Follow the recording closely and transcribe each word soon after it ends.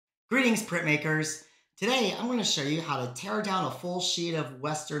Greetings, printmakers. Today, I'm going to show you how to tear down a full sheet of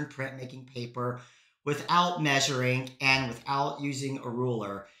Western printmaking paper without measuring and without using a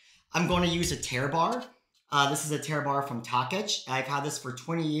ruler. I'm going to use a tear bar. This is a tear bar from Takach. I've had this for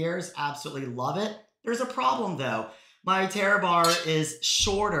 20 years, absolutely love it. There's a problem though. My tear bar is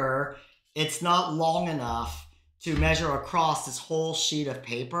shorter. It's not long enough to measure across this whole sheet of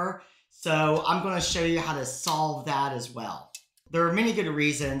paper. So I'm going to show you how to solve that as well. There are many good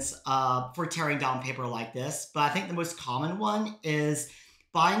reasons for tearing down paper like this, but I think the most common one is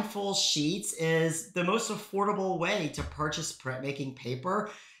buying full sheets is the most affordable way to purchase printmaking paper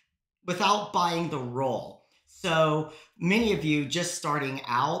without buying the roll. So many of you just starting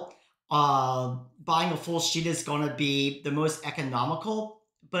out, buying a full sheet is going to be the most economical,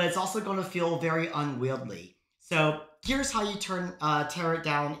 but it's also going to feel very unwieldy. So here's how you tear it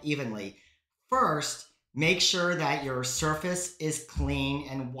down evenly. First, make sure that your surface is clean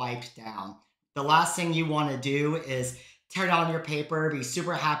and wiped down. The last thing you want to do is tear down your paper, be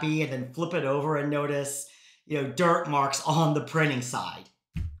super happy, and then flip it over and notice, dirt marks on the printing side.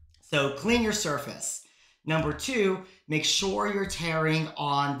 So clean your surface. Number two, make sure you're tearing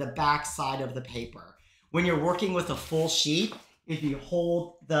on the back side of the paper. When you're working with a full sheet, if you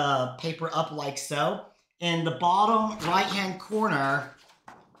hold the paper up like so, in the bottom right-hand corner,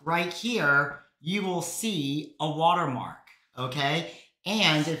 right here, you will see a watermark, okay?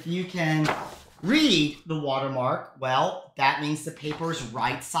 And if you can read the watermark, well, that means the paper is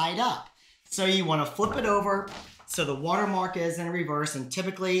right side up. So you want to flip it over so the watermark is in reverse and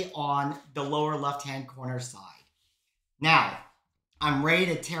typically on the lower left-hand corner side. Now, I'm ready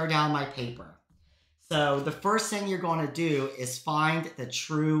to tear down my paper. So the first thing you're going to do is find the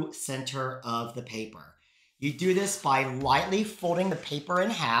true center of the paper. You do this by lightly folding the paper in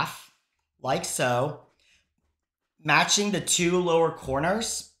half, like so, matching the two lower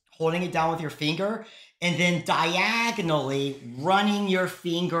corners, holding it down with your finger, and then diagonally running your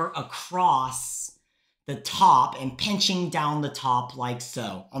finger across the top and pinching down the top like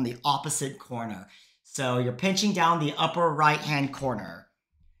so on the opposite corner. So you're pinching down the upper right-hand corner.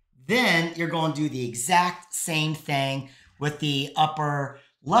 Then you're going to do the exact same thing with the upper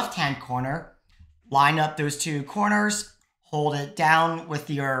left-hand corner. Line up those two corners, hold it down with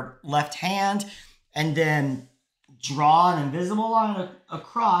your left hand, and then draw an invisible line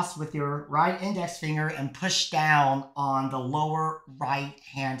across with your right index finger and push down on the lower right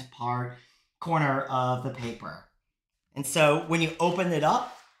hand corner of the paper. And so when you open it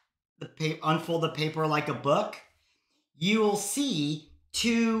up, unfold the paper like a book, you will see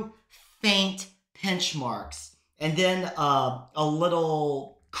two faint pinch marks and then a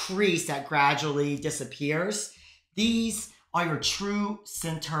little crease that gradually disappears. These are your true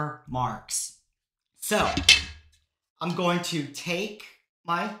center marks. So I'm going to take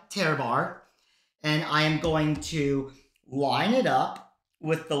my tear bar and I am going to line it up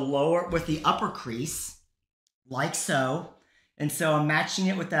with the upper crease like so. And so I'm matching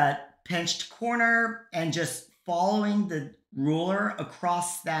it with that pinched corner and just following the ruler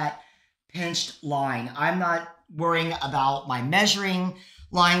across that pinched line. I'm not worrying about my measuring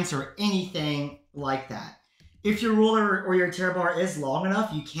lines or anything like that. If your ruler or your tear bar is long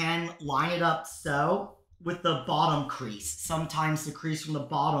enough, you can line it up so with the bottom crease. Sometimes the crease from the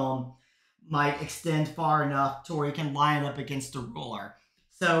bottom might extend far enough to where you can line it up against the ruler.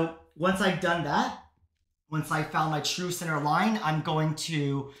 So once I've done that, once I found my true center line, I'm going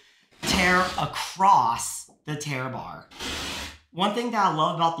to tear across the tear bar. One thing that I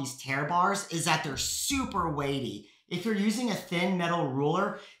love about these tear bars is that they're super weighty. If you're using a thin metal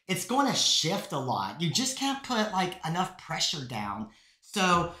ruler, it's going to shift a lot. You just can't put enough pressure down.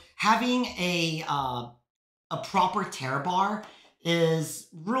 So having a proper tear bar is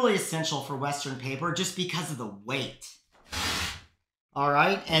really essential for Western paper just because of the weight. All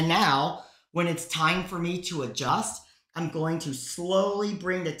right, and now when it's time for me to adjust, I'm going to slowly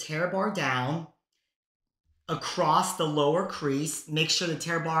bring the tear bar down across the lower crease. Make sure the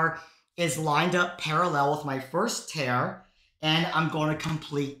tear bar is lined up parallel with my first tear, and I'm going to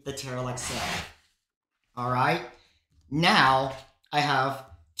complete the tear like so. All right, now I have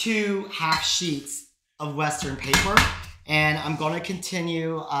two half sheets of Western paper, and I'm going to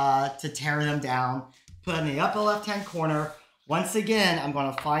continue to tear them down, put in the upper left-hand corner. Once again, I'm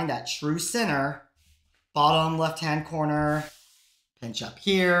going to find that true center, bottom left-hand corner, pinch up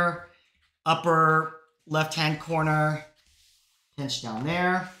here, upper left-hand corner, pinch down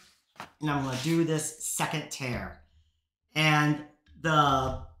there, and I'm going to do this second tear. And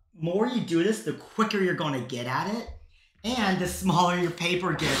the more you do this, the quicker you're going to get at it. And the smaller your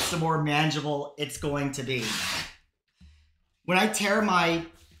paper gets, the more manageable it's going to be. When I tear my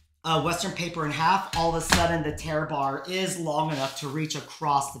Western paper in half, all of a sudden the tear bar is long enough to reach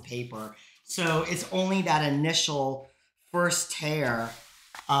across the paper. So it's only that initial first tear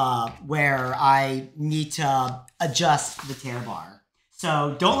where I need to adjust the tear bar.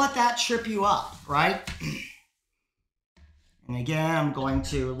 So don't let that trip you up, right? And again, I'm going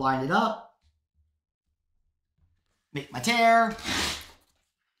to line it up, make my tear.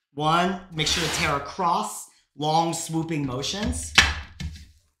 One, make sure to tear across, long swooping motions.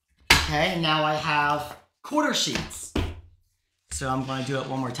 Okay, and now I have quarter sheets. So I'm going to do it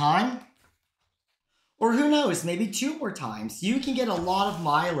one more time. Or who knows, maybe 2 more times. You can get a lot of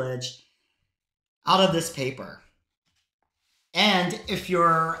mileage out of this paper. And if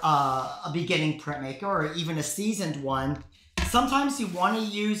you're a beginning printmaker or even a seasoned one, sometimes you want to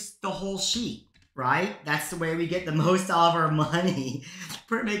use the whole sheet, right? That's the way we get the most out of our money.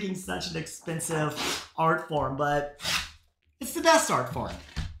 Printmaking is such an expensive art form, but it's the best art form.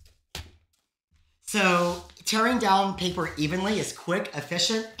 So tearing down paper evenly is quick,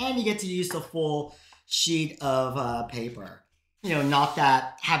 efficient, and you get to use the full sheet of paper. You know, not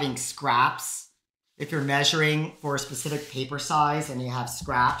that having scraps, if you're measuring for a specific paper size and you have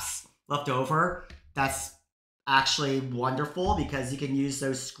scraps left over, that's actually wonderful because you can use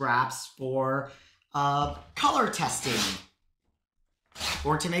those scraps for color testing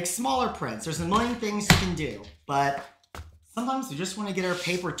or to make smaller prints. There's a million things you can do, but sometimes we just want to get our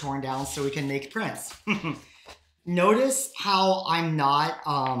paper torn down so we can make prints. Notice how I'm not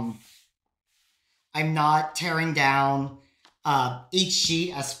tearing down each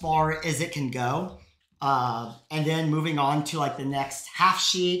sheet as far as it can go. And then moving on to like the next half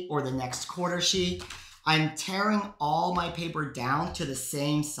sheet or the next quarter sheet. I'm tearing all my paper down to the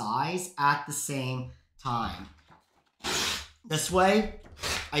same size at the same time. This way,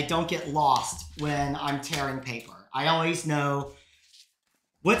 I don't get lost when I'm tearing paper. I always know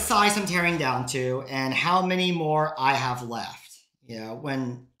what size I'm tearing down to and how many more I have left. You know,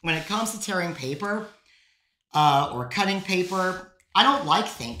 when it comes to tearing paper or cutting paper, I don't like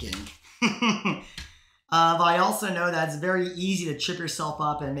thinking. But I also know that it's very easy to trip yourself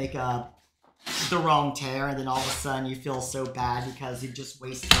up and make the wrong tear, and then all of a sudden you feel so bad because you just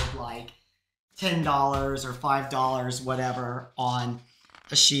wasted like $10 or $5, whatever, on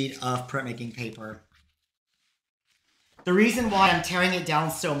a sheet of printmaking paper. The reason why I'm tearing it down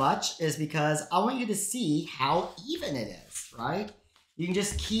so much is because I want you to see how even it is, right? You can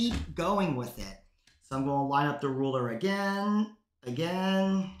just keep going with it. So I'm going to line up the ruler again.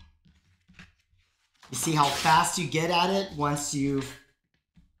 You see how fast you get at it once you've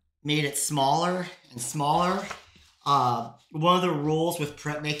made it smaller and smaller. One of the rules with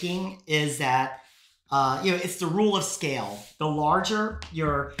printmaking is that it's the rule of scale. The larger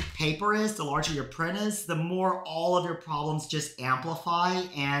your paper is, the larger your print is, the more all of your problems just amplify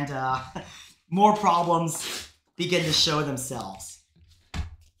and more problems begin to show themselves.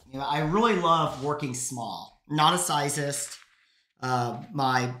 You know, I really love working small. Not a sizist.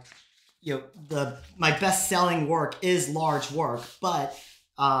 My best-selling work is large work, but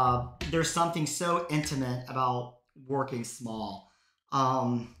there's something so intimate about working small.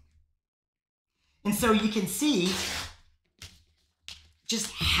 And so you can see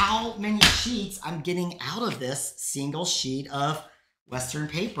just how many sheets I'm getting out of this single sheet of Western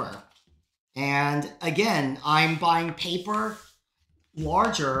paper. And again, I'm buying paper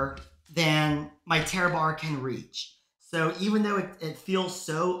larger than my tear bar can reach. So even though it feels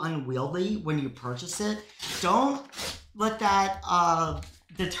so unwieldy when you purchase it, don't let that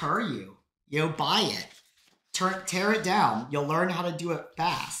deter you. You know, buy it. Tear it down. You'll learn how to do it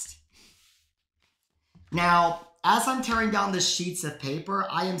fast. Now, as I'm tearing down the sheets of paper,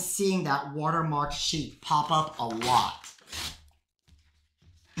 I am seeing that watermarked sheet pop up a lot.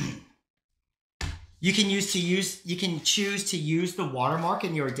 You can choose to use the watermark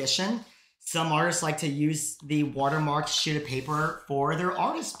in your edition. Some artists like to use the watermarked sheet of paper for their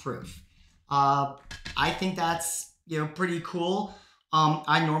artist proof. I think that's pretty cool.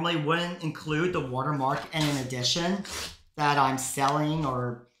 I normally wouldn't include the watermark in an edition that I'm selling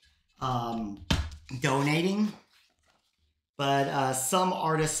or donating, but some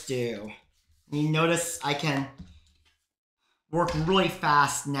artists do. You notice I can work really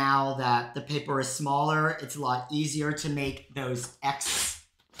fast now that the paper is smaller. It's a lot easier to make those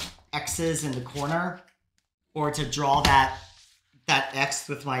X's in the corner or to draw that X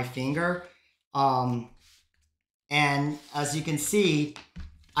with my finger. And as you can see,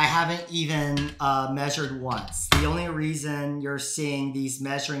 I haven't even measured once. The only reason you're seeing these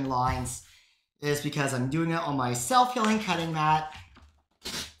measuring lines is because I'm doing it on my self-healing cutting mat,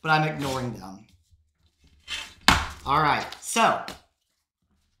 but I'm ignoring them. All right, so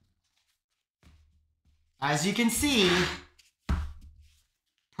As you can see,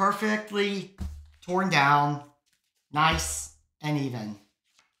 perfectly torn down, nice and even.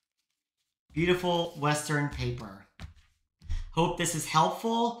 Beautiful Western paper. Hope this is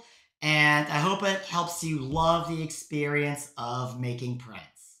helpful, and I hope it helps you love the experience of making print.